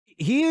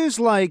he is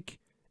like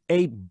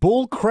a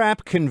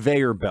bullcrap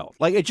conveyor belt.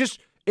 Like it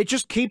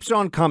just keeps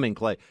on coming,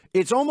 Clay.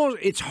 It's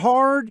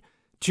hard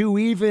to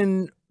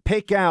even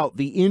pick out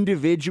the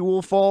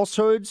individual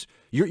falsehoods.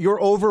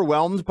 You're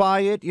overwhelmed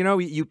by it. You know,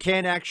 you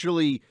can't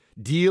actually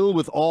deal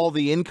with all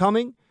the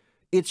incoming.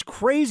 It's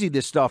crazy,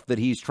 this stuff that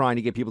he's trying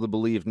to get people to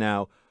believe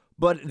now.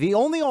 But the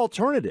only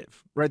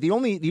alternative, right? The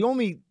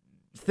only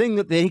thing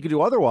that he could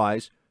do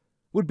otherwise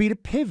would be to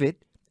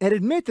pivot and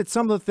admit that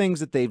some of the things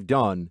that they've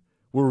done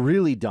were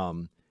really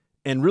dumb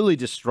and really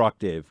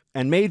destructive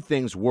and made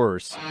things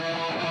worse.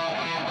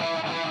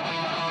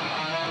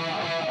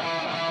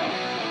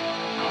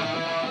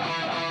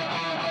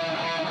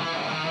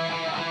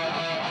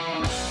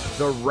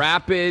 The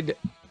rapid,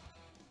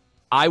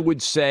 I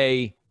would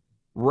say,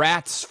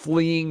 rats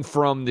fleeing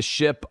from the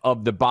ship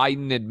of the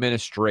Biden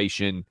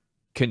administration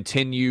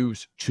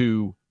continues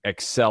to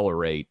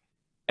accelerate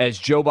as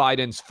Joe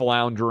Biden's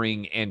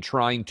floundering and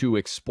trying to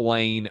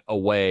explain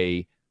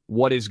away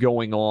what is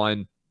going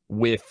on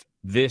with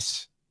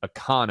this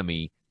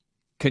economy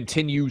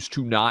continues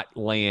to not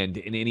land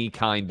in any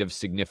kind of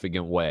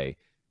significant way.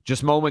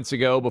 Just moments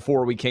ago,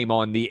 before we came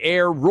on the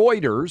air,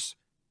 Reuters,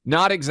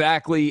 not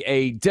exactly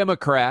a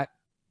Democrat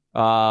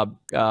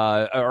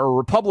or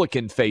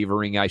Republican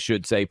favoring, I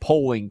should say,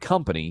 polling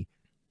company,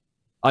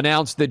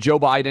 announced that Joe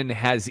Biden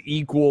has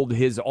equaled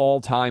his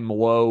all-time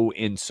low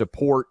in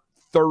support.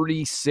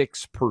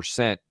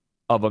 36%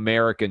 of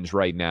Americans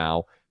right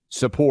now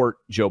support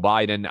Joe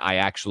Biden. I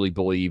actually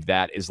believe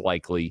that is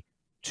likely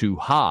too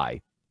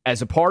high.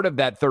 As a part of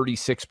that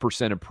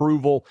 36%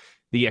 approval,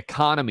 the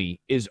economy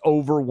is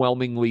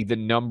overwhelmingly the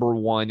number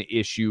one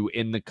issue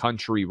in the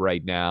country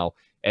right now,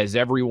 as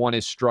everyone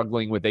is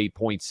struggling with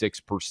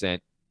 8.6%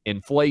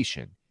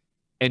 inflation.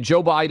 And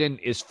Joe Biden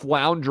is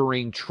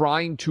floundering,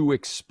 trying to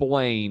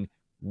explain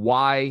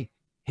why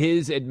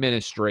his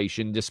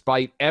administration,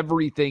 despite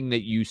everything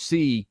that you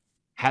see,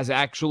 has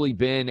actually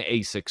been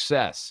a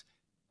success.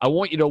 I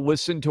want you to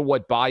listen to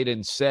what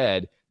Biden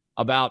said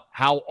about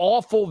how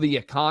awful the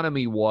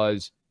economy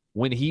was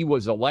when he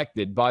was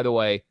elected. By the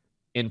way,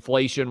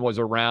 inflation was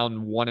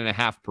around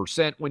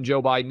 1.5% when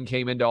Joe Biden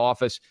came into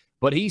office.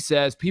 But he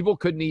says people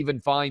couldn't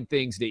even find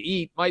things to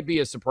eat. Might be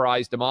a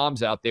surprise to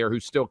moms out there who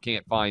still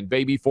can't find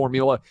baby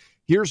formula.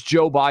 Here's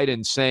Joe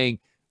Biden saying,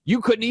 you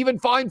couldn't even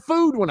find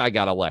food when I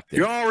got elected.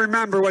 You all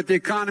remember what the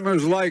economy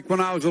was like when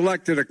I was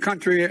elected, a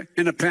country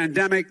in a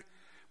pandemic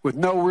with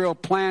no real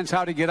plans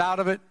how to get out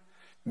of it,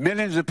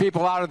 millions of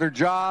people out of their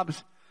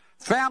jobs,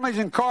 families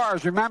and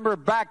cars, remember,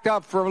 backed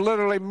up for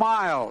literally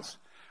miles,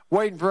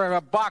 waiting for a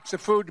box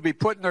of food to be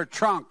put in their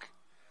trunk.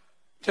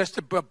 Just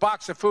a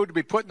box of food to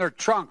be put in their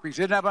trunk because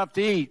they didn't have enough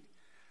to eat.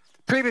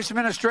 The previous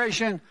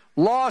administration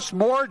lost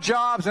more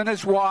jobs in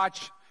its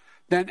watch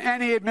than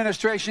any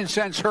administration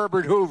since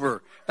Herbert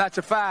Hoover. That's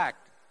a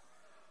fact.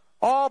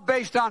 All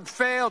based on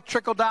failed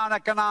trickle-down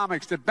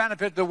economics that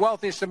benefit the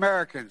wealthiest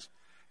Americans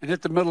and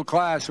hit the middle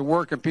class and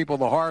working people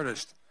the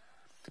hardest.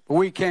 But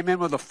we came in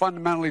with a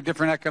fundamentally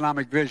different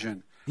economic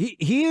vision.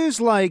 He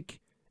is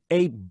like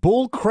a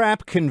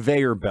bullcrap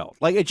conveyor belt.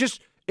 Like it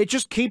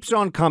just keeps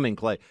on coming,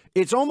 Clay.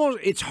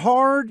 It's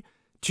hard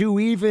to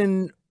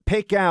even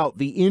pick out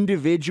the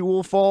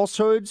individual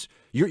falsehoods.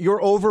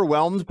 You're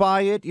overwhelmed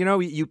by it. You know,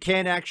 you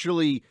can't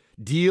actually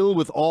deal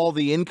with all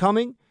the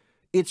incoming.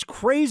 It's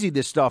crazy,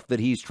 this stuff that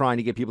he's trying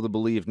to get people to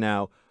believe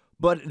now.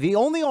 But the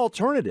only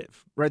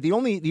alternative, right? The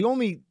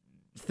only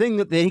thing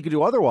that he could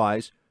do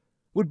otherwise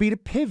would be to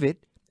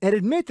pivot and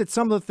admit that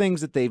some of the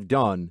things that they've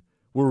done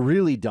were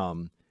really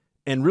dumb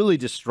and really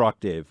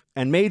destructive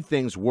and made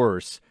things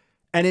worse.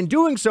 And in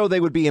doing so, they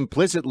would be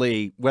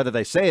implicitly, whether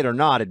they say it or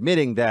not,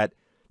 admitting that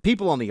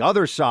people on the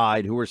other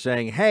side who are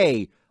saying,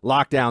 hey,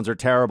 lockdowns are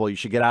terrible, you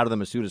should get out of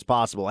them as soon as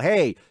possible.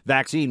 Hey,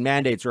 vaccine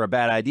mandates are a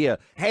bad idea.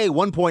 Hey,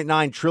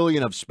 1.9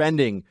 trillion of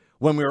spending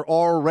when we're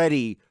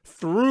already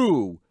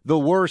through the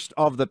worst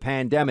of the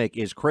pandemic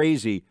is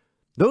crazy.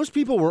 Those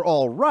people were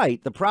all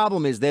right. The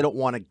problem is they don't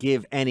want to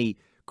give any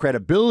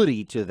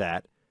credibility to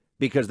that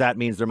because that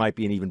means there might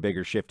be an even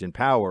bigger shift in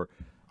power.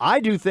 I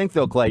do think,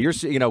 though, Clay,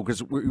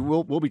 because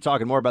we'll be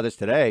talking more about this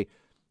today.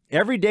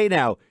 Every day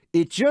now,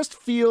 it just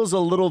feels a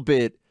little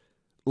bit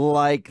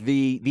like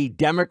the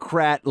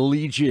Democrat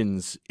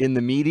legions in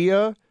the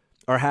media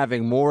are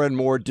having more and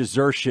more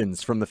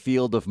desertions from the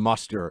field of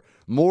muster.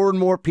 More and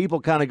more people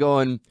kind of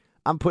going,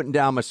 I'm putting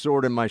down my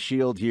sword and my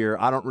shield here.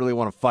 I don't really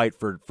want to fight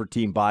for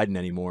Team Biden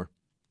anymore.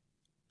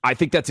 I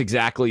think that's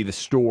exactly the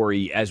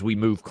story as we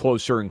move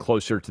closer and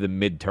closer to the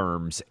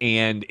midterms.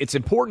 And it's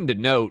important to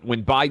note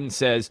when Biden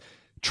says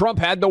Trump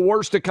had the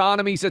worst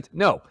economy, he says,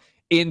 no.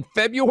 In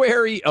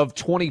February of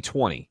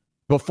 2020,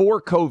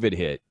 before COVID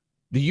hit,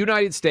 the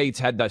United States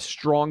had the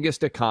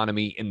strongest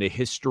economy in the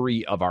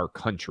history of our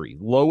country.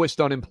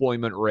 Lowest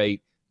unemployment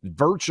rate,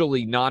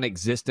 virtually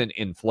non-existent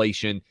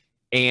inflation,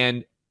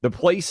 and the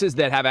places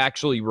that have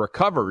actually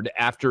recovered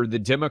after the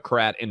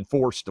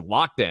Democrat-enforced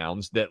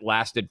lockdowns that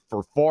lasted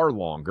for far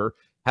longer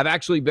have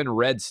actually been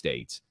red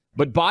states.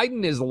 But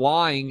Biden is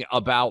lying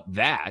about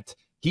that.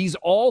 He's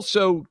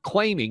also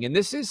claiming, and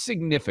this is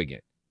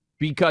significant,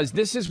 because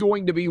this is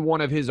going to be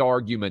one of his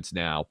arguments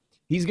now.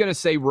 He's going to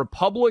say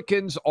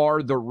Republicans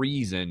are the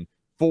reason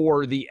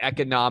for the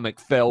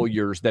economic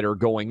failures that are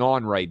going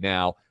on right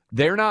now.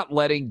 They're not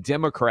letting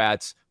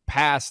Democrats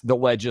pass the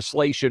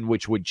legislation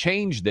which would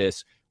change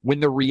this,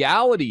 when the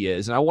reality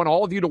is, and I want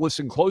all of you to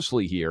listen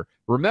closely here,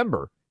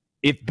 remember,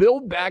 if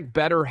Build Back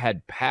Better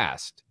had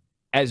passed,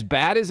 as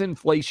bad as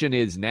inflation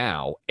is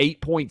now,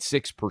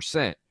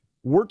 8.6%,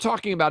 we're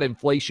talking about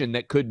inflation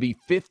that could be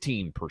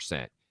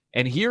 15%.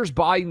 And here's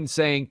Biden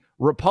saying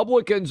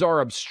Republicans are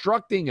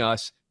obstructing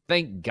us.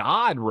 Thank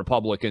God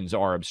Republicans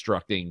are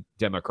obstructing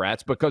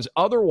Democrats, because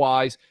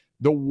otherwise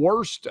the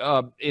worst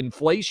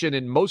inflation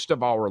in most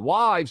of our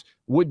lives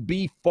would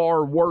be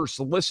far worse.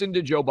 Listen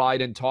to Joe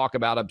Biden talk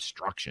about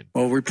obstruction.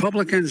 Well,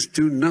 Republicans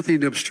do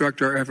nothing to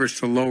obstruct our efforts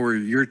to lower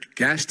your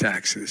gas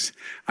taxes.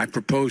 I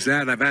propose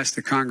that. I've asked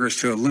the Congress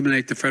to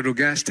eliminate the federal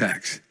gas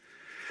tax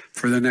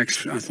for the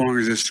next, as long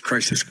as this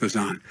crisis goes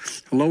on.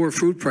 Lower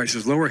food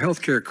prices, lower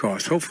health care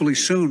costs. Hopefully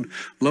soon,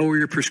 lower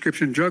your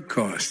prescription drug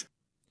costs.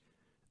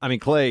 I mean,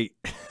 Clay,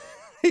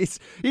 it's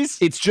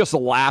just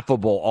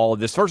laughable, all of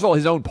this. First of all,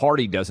 his own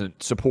party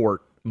doesn't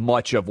support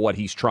much of what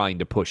he's trying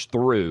to push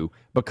through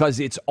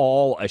because it's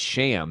all a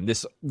sham.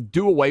 This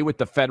do away with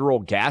the federal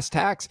gas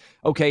tax.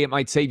 Okay, it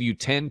might save you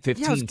 10,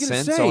 15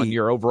 cents on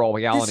your overall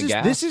gallon of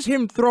gas. This is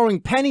him throwing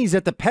pennies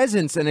at the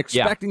peasants and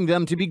expecting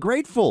them to be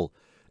grateful.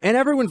 And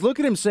everyone's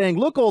looking at him saying,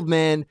 look, old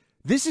man,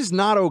 this is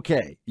not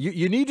okay.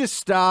 You need to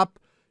stop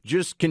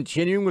just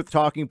continuing with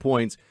talking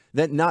points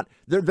that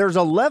there's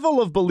a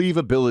level of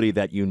believability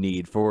that you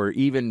need for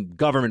even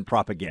government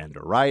propaganda,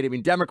 right? I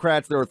mean,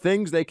 Democrats, there are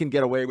things they can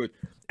get away with.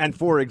 And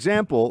for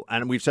example,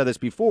 and we've said this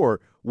before,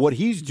 what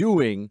he's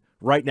doing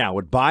right now,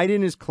 what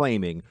Biden is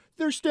claiming,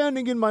 they're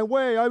standing in my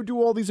way, I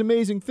do all these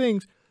amazing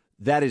things,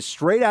 that is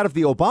straight out of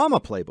the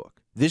Obama playbook.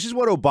 This is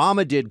what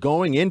Obama did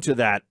going into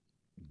that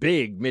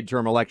big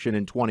midterm election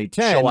in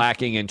 2010.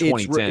 Shellacking in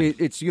 2010.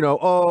 It's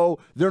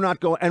they're not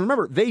going. And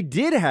remember, they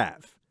did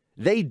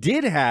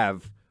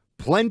have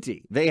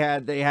plenty. They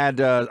had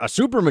a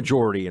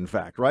supermajority, in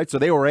fact, right? So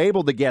they were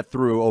able to get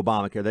through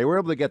Obamacare. They were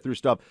able to get through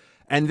stuff.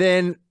 And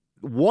then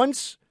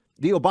once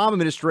the Obama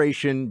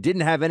administration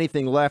didn't have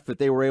anything left that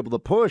they were able to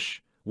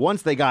push,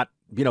 once they got,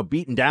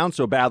 beaten down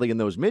so badly in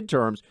those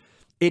midterms,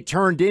 it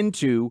turned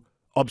into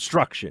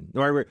obstruction.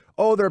 Right?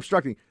 Oh, they're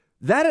obstructing.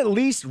 That at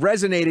least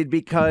resonated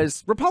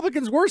because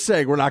Republicans were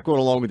saying we're not going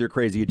along with your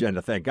crazy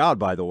agenda. Thank God,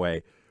 by the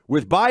way.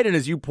 With Biden,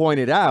 as you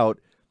pointed out,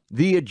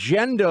 the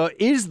agenda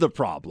is the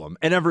problem,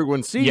 and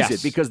everyone sees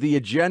it because the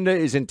agenda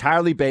is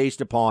entirely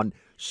based upon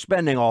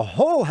spending a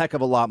whole heck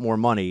of a lot more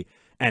money.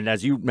 And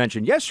as you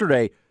mentioned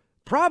yesterday,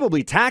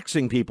 probably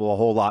taxing people a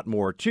whole lot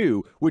more,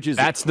 too,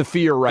 that's the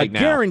fear right now.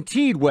 A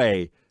guaranteed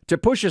way to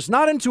push us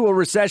not into a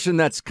recession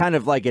that's kind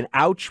of like an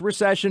ouch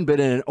recession, but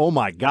in an oh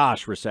my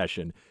gosh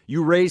recession.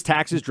 You raise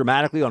taxes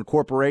dramatically on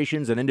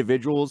corporations and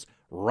individuals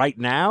right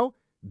now,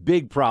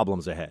 big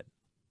problems ahead.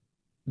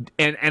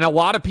 And a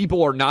lot of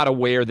people are not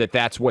aware that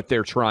that's what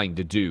they're trying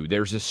to do.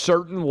 There's a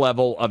certain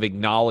level of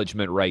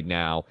acknowledgement right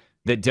now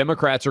that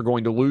Democrats are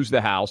going to lose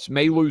the House,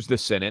 may lose the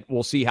Senate.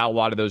 We'll see how a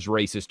lot of those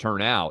races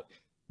turn out.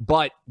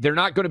 But they're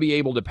not going to be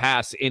able to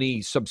pass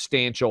any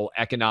substantial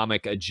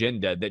economic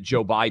agenda that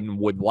Joe Biden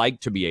would like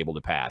to be able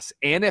to pass.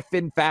 And if,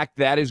 in fact,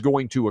 that is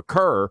going to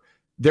occur,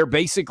 they're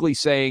basically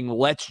saying,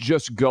 let's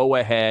just go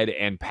ahead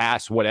and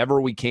pass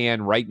whatever we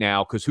can right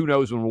now, because who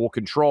knows when we'll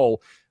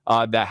control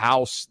the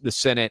House, the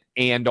Senate,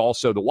 and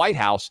also the White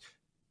House.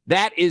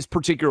 That is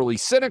particularly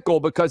cynical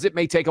because it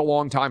may take a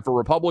long time for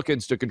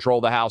Republicans to control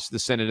the House, the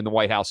Senate, and the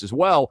White House as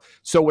well.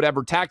 So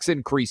whatever tax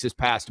increase is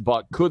passed,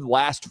 but could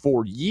last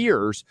for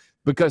years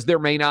because there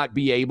may not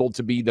be able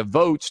to be the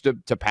votes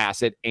to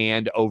pass it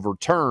and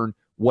overturn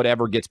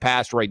whatever gets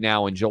passed right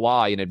now in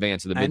July in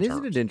advance of the midterms. And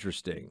isn't it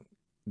interesting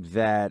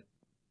that,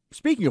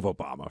 speaking of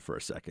Obama for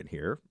a second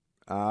here,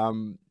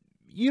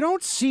 you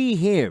don't see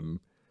him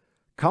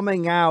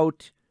coming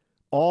out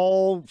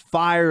all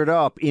fired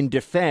up in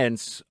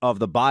defense of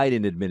the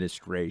Biden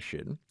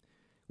administration,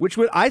 which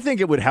I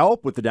think it would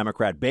help with the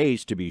Democrat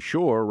base, to be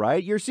sure,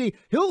 right?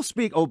 He'll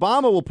speak.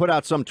 Obama will put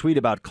out some tweet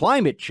about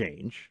climate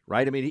change,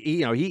 right? I mean,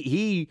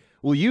 he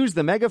will use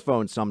the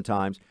megaphone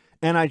sometimes,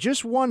 and I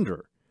just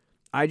wonder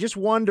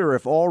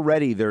if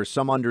already there's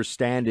some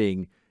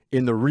understanding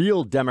in the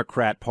real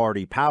Democrat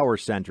Party power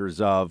centers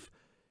of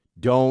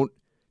don't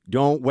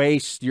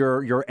waste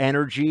your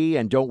energy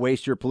and don't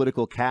waste your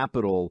political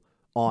capital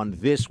on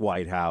this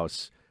White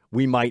House.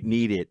 We might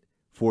need it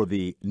for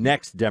the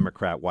next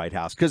Democrat White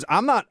House. Because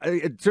I'm not,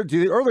 to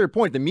the earlier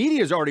point, the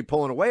media is already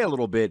pulling away a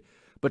little bit,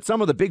 but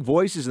some of the big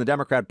voices in the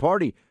Democrat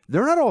Party,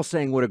 they're not all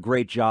saying what a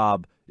great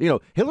job.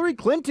 Hillary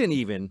Clinton,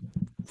 even,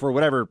 for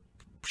whatever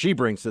she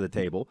brings to the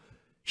table,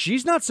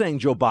 she's not saying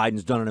Joe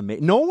Biden's done an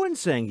amazing. No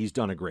one's saying he's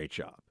done a great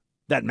job.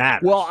 That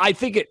matters. Well, I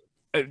think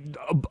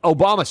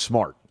Obama's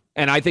smart,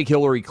 and I think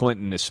Hillary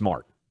Clinton is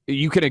smart.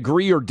 You can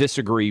agree or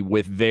disagree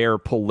with their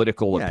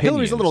political opinions.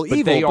 Hillary's a little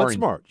evil, but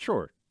smart,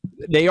 sure.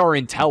 They are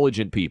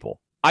intelligent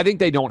people. I think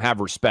they don't have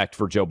respect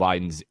for Joe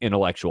Biden's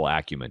intellectual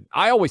acumen.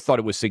 I always thought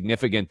it was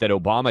significant that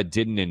Obama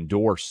didn't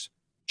endorse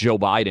Joe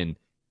Biden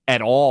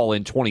at all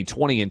in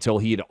 2020 until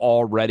he had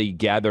already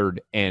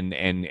gathered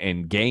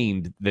and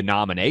gained the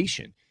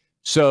nomination.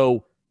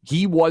 So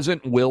he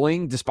wasn't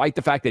willing, despite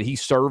the fact that he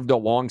served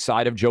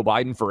alongside of Joe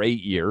Biden for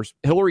 8 years.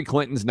 Hillary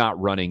Clinton's not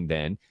running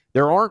then.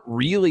 There aren't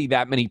really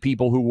that many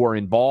people who were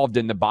involved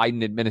in the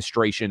Biden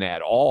administration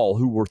at all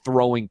who were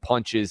throwing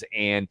punches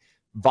and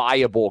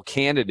viable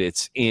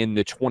candidates in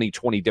the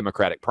 2020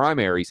 Democratic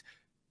primaries.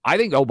 I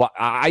think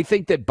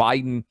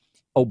that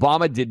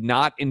Obama did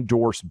not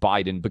endorse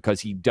Biden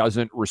because he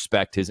doesn't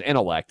respect his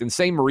intellect. And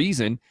same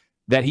reason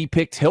that he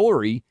picked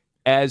Hillary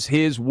as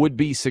his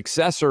would-be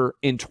successor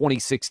in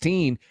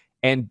 2016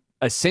 and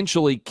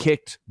essentially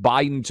kicked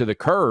Biden to the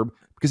curb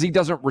because he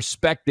doesn't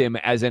respect him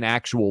as an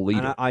actual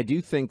leader. And I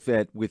do think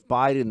that with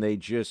Biden, they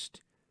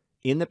just,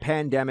 in the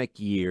pandemic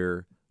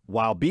year,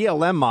 while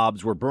BLM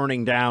mobs were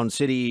burning down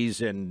cities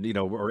and,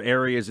 or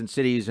areas in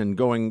cities and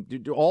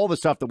going all the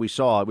stuff that we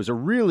saw, it was a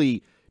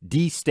really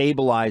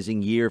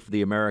destabilizing year for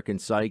the American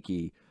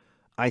psyche.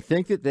 I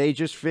think that they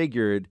just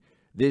figured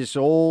this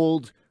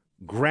old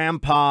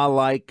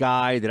grandpa-like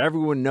guy that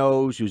everyone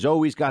knows who's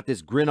always got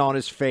this grin on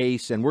his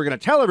face, and we're going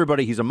to tell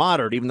everybody he's a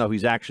moderate, even though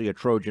he's actually a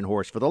Trojan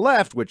horse for the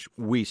left, which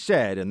we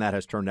said, and that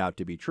has turned out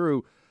to be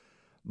true.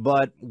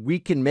 But we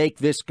can make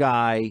this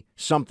guy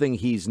something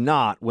he's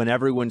not when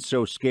everyone's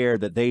so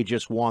scared that they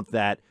just want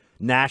that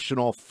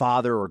national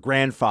father or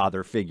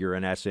grandfather figure,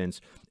 in essence.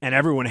 And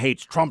everyone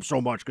hates Trump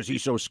so much because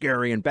he's so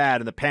scary and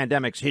bad and the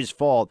pandemic's his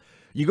fault.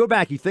 You go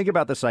back, you think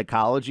about the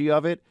psychology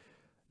of it.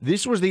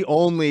 This was we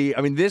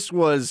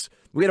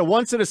had a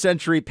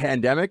once-in-a-century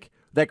pandemic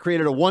that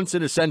created a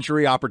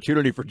once-in-a-century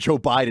opportunity for Joe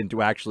Biden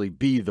to actually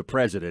be the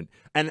president.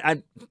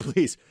 And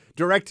please,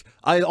 direct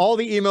all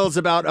the emails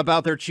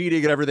about their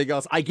cheating and everything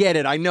else. I get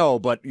it, I know,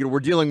 but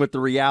we're dealing with the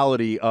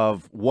reality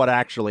of what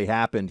actually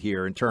happened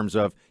here in terms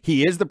of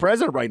he is the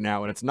president right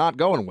now, and it's not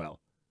going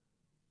well.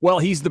 Well,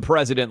 he's the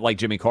president like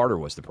Jimmy Carter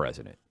was the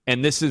president.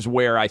 And this is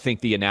where I think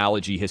the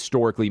analogy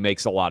historically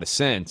makes a lot of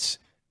sense.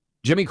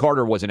 Jimmy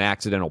Carter was an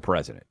accidental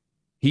president.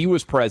 He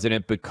was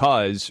president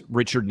because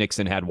Richard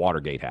Nixon had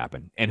Watergate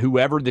happen, and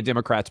whoever the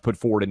Democrats put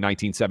forward in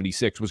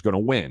 1976 was going to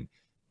win.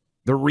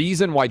 The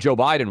reason why Joe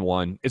Biden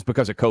won is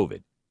because of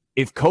COVID.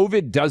 If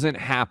COVID doesn't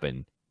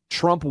happen,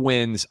 Trump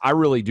wins, I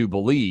really do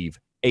believe,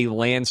 a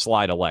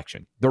landslide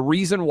election. The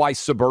reason why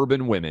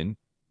suburban women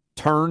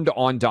turned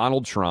on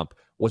Donald Trump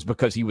was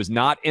because he was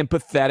not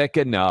empathetic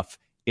enough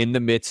in the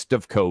midst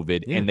of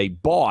COVID, and they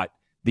bought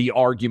the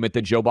argument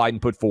that Joe Biden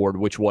put forward,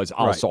 which was,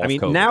 I'll solve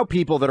COVID. Now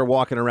people that are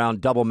walking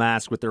around double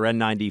masked with their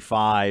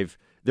N95,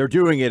 they're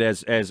doing it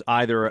as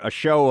either a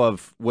show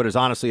of what is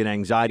honestly an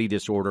anxiety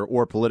disorder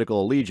or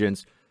political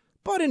allegiance.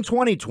 But in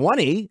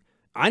 2020,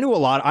 I knew a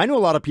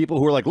lot of people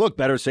who were like, look,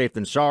 better safe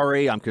than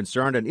sorry. I'm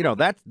concerned. And,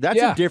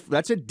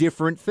 that's a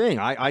different thing.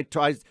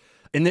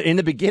 In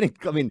the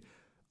beginning,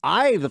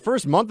 the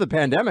first month of the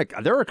pandemic,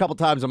 there were a couple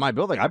times in my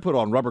building I put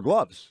on rubber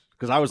gloves.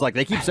 Because I was like,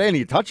 they keep saying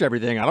you touch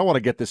everything. I don't want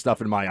to get this stuff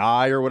in my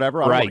eye or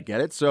whatever. I don't want to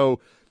get it. So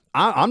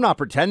I'm not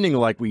pretending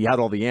like we had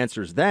all the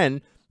answers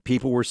then.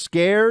 People were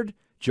scared.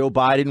 Joe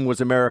Biden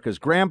was America's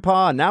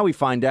grandpa. And now we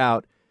find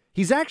out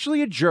he's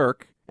actually a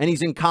jerk and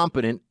he's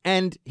incompetent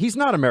and he's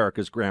not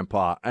America's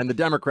grandpa. And the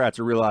Democrats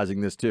are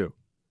realizing this too.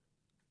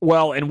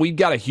 Well, and we've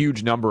got a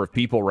huge number of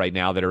people right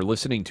now that are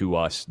listening to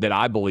us that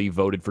I believe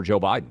voted for Joe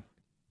Biden.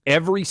 I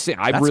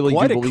really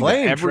do believe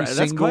that every single day.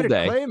 That's quite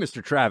a claim,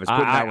 Mr. Travis.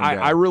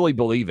 I really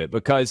believe it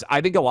because I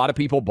think a lot of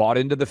people bought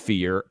into the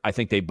fear. I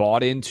think they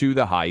bought into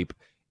the hype.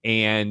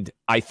 And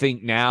I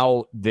think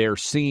now they're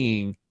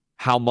seeing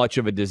how much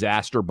of a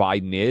disaster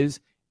Biden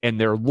is.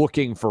 And they're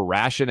looking for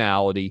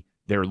rationality.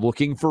 They're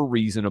looking for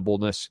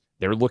reasonableness.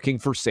 They're looking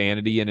for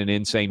sanity in an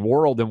insane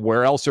world. And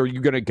where else are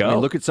you going to go?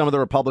 Look at some of the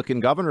Republican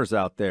governors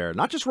out there.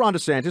 Not just Ron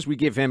DeSantis. We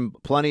give him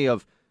plenty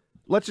of,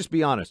 let's just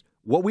be honest.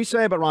 What we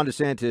say about Ron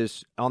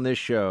DeSantis on this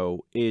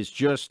show is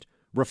just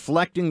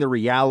reflecting the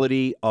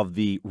reality of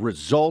the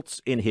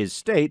results in his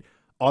state.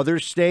 Other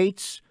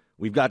states,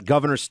 we've got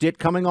Governor Stitt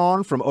coming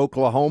on from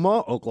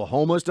Oklahoma.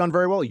 Oklahoma's done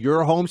very well.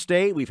 Your home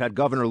state, we've had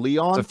Governor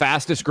Leon. It's the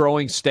fastest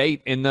growing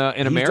state in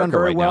America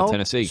right now,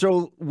 Tennessee.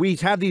 So we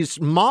have these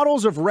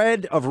models of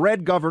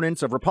red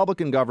governance, of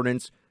Republican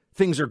governance.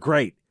 Things are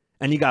great.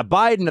 And you got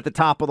Biden at the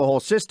top of the whole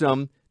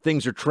system.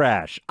 Things are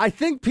trash. I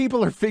think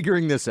people are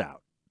figuring this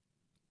out.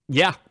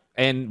 Yeah.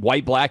 And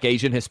white, black,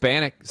 Asian,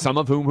 Hispanic, some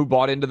of whom who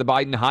bought into the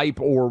Biden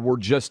hype or were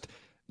just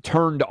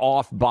turned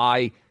off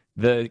by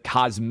the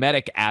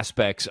cosmetic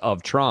aspects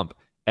of Trump.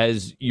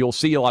 As you'll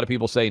see a lot of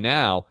people say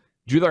now,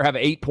 would you rather have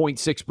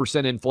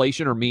 8.6%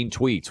 inflation or mean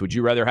tweets? Would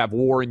you rather have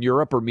war in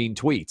Europe or mean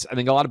tweets? I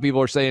think a lot of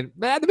people are saying,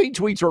 the mean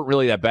tweets weren't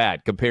really that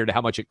bad compared to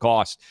how much it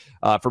costs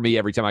for me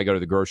every time I go to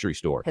the grocery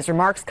store. His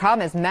remarks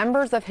come as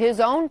members of his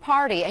own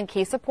party and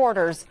key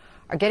supporters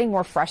are getting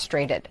more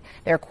frustrated.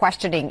 They're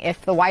questioning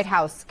if the White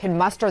House can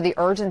muster the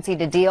urgency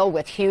to deal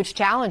with huge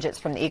challenges,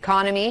 from the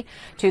economy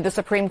to the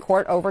Supreme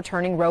Court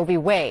overturning Roe v.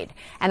 Wade.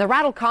 And the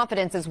rattled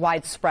confidence is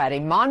widespread. A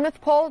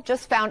Monmouth poll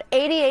just found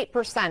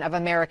 88% of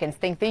Americans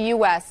think the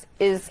U.S.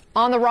 is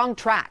on the wrong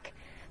track.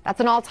 That's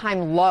an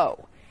all-time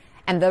low.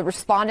 And the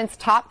respondents'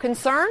 top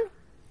concern?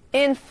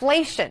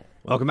 Inflation.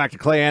 Welcome back to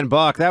Clay and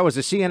Buck. That was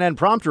a CNN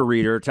prompter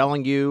reader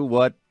telling you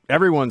what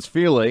everyone's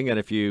feeling. And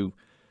if you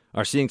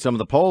are seeing some of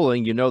the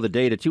polling, you know the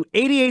data too.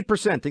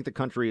 88% think the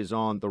country is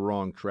on the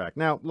wrong track.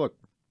 Now, look,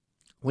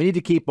 we need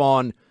to keep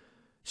on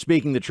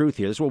speaking the truth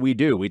here. This is what we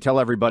do. We tell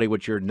everybody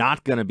what you're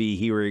not going to be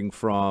hearing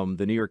from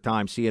the New York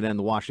Times, CNN,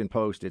 the Washington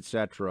Post,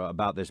 etc.,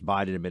 about this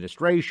Biden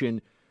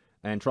administration,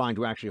 and trying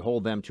to actually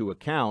hold them to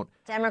account.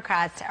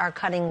 Democrats are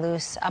cutting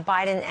loose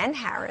Biden and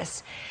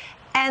Harris.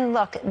 And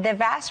look, the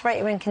vast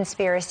right-wing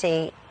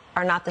conspiracy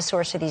are not the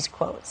source of these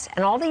quotes.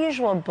 And all the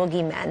usual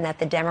boogeymen that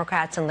the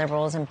Democrats and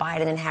liberals and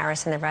Biden and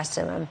Harris and the rest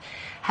of them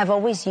have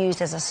always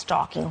used as a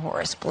stalking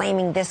horse,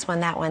 blaming this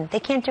one, that one. They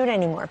can't do it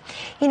anymore.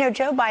 You know,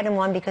 Joe Biden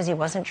won because he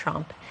wasn't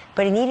Trump,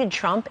 but he needed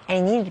Trump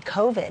and he needed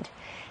COVID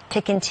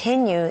to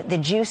continue the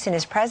juice in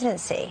his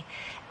presidency.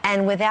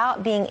 And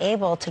without being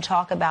able to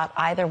talk about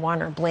either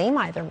one or blame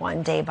either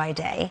one day by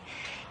day,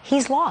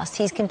 he's lost.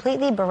 He's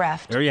completely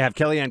bereft. There you have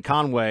Kellyanne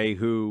Conway,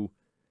 who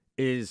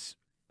is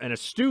an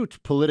astute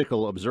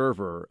political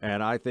observer,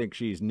 and I think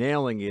she's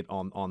nailing it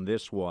on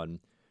this one.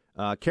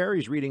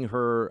 Carrie's reading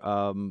her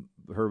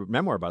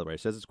memoir, by the way.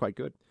 Says it's quite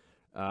good.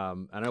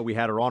 I know we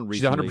had her on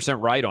recently. She's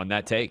 100% right on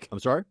that take. I'm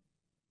sorry?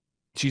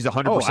 She's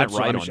 100%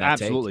 right on that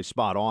absolutely take.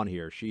 spot on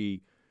here.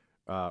 She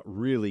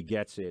really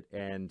gets it,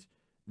 and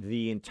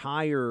the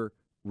entire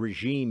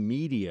regime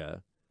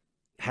media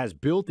has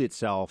built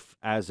itself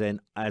as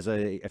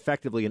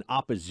effectively an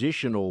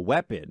oppositional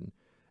weapon.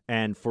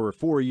 And for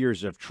 4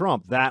 years of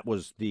Trump, that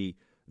was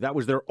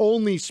their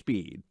only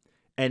speed.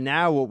 And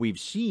now what we've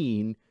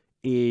seen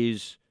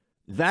is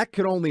that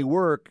could only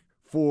work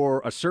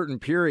for a certain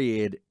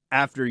period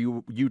after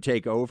you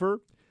take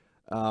over.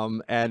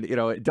 And you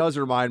know, it does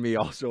remind me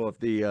also of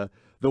the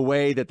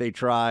way that they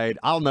tried.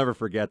 I'll never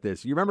forget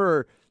this. You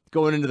remember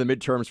going into the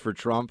midterms for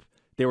Trump,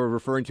 they were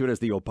referring to it as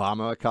the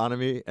Obama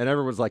economy, and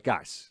everyone was like,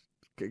 guys,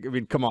 I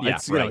mean, come on. Yeah,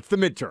 it's, you know, it's the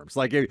midterms.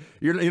 Like, you're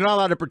not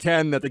allowed to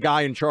pretend that the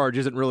guy in charge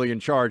isn't really in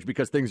charge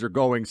because things are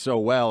going so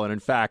well. And in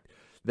fact,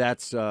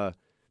 that's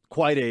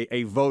quite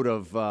a vote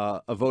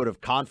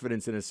of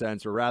confidence in a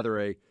sense, or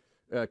rather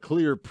a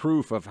clear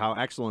proof of how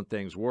excellent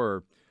things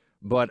were.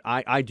 But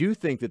I do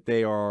think that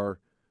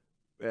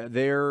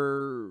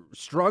they're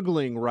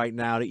struggling right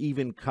now to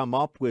even come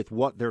up with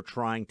what they're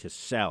trying to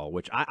sell,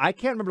 which I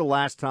can't remember the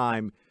last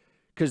time,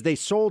 because they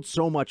sold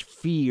so much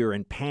fear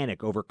and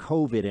panic over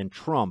COVID and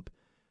Trump.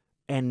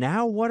 And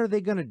now what are they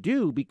going to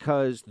do?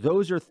 Because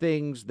those are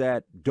things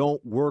that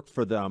don't work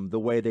for them the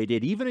way they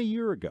did even a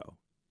year ago.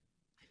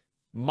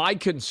 My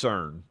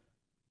concern,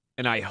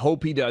 and I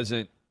hope he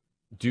doesn't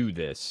do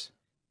this,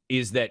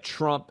 is that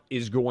Trump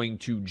is going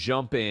to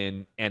jump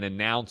in and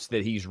announce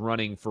that he's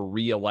running for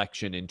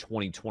re-election in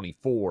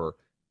 2024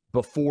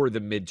 before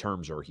the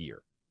midterms are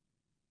here.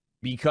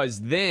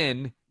 Because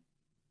then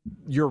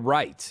you're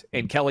right,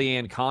 and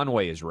Kellyanne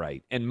Conway is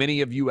right, and many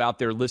of you out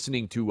there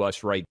listening to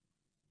us right.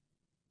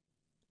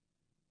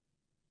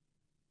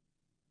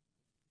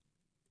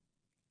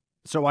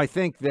 So I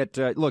think that,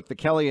 look, the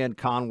Kellyanne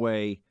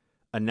Conway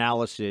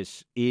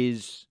analysis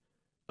is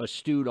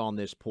astute on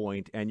this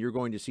point, and you're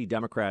going to see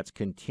Democrats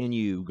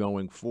continue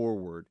going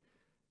forward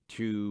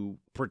to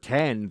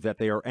pretend that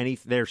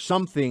they're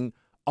something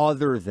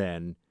other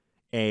than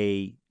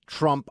a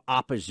Trump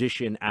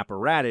opposition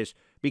apparatus,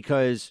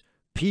 because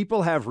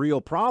people have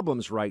real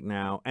problems right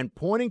now, and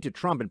pointing to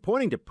Trump and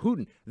pointing to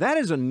Putin, that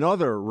is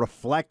another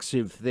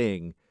reflexive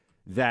thing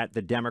that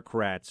the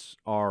Democrats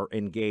are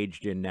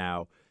engaged in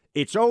now.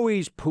 It's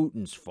always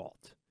Putin's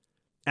fault.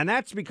 And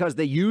that's because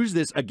they use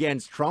this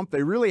against Trump.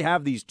 They really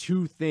have these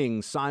two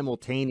things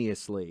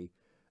simultaneously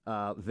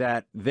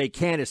that they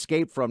can't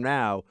escape from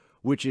now,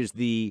 which is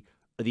the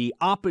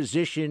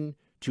opposition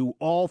to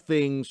all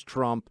things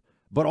Trump,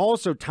 but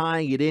also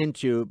tying it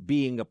into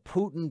being a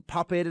Putin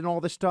puppet and all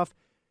this stuff.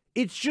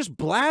 It's just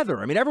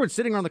blather. I mean, everyone's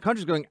sitting around the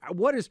country going,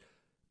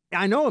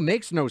 I know it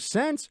makes no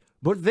sense,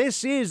 but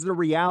this is the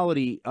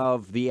reality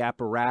of the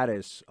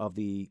apparatus of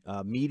the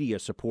media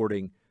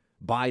supporting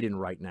Biden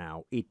right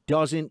now. It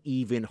doesn't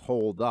even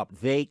hold up.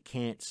 They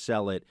can't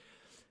sell it.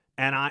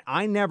 And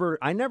I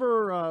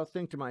never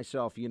think to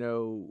myself,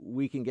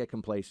 we can get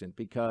complacent,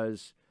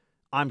 because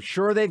I'm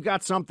sure they've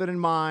got something in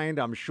mind.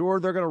 I'm sure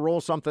they're going to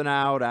roll something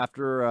out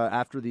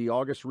after the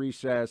August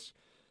recess.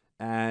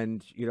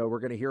 And, we're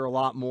going to hear a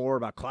lot more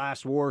about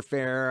class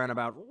warfare and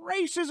about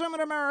racism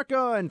in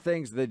America and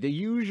things, the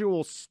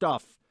usual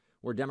stuff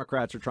where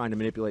Democrats are trying to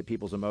manipulate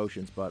people's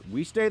emotions. But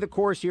we stay the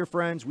course here,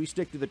 friends. We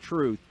stick to the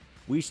truth.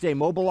 We stay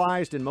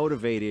mobilized and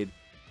motivated,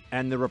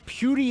 and the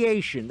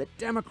repudiation that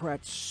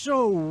Democrats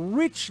so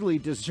richly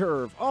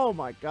deserve. Oh,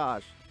 my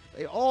gosh.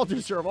 They all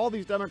deserve. All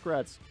these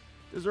Democrats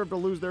deserve to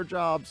lose their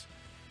jobs.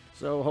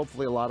 So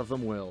hopefully a lot of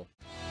them will.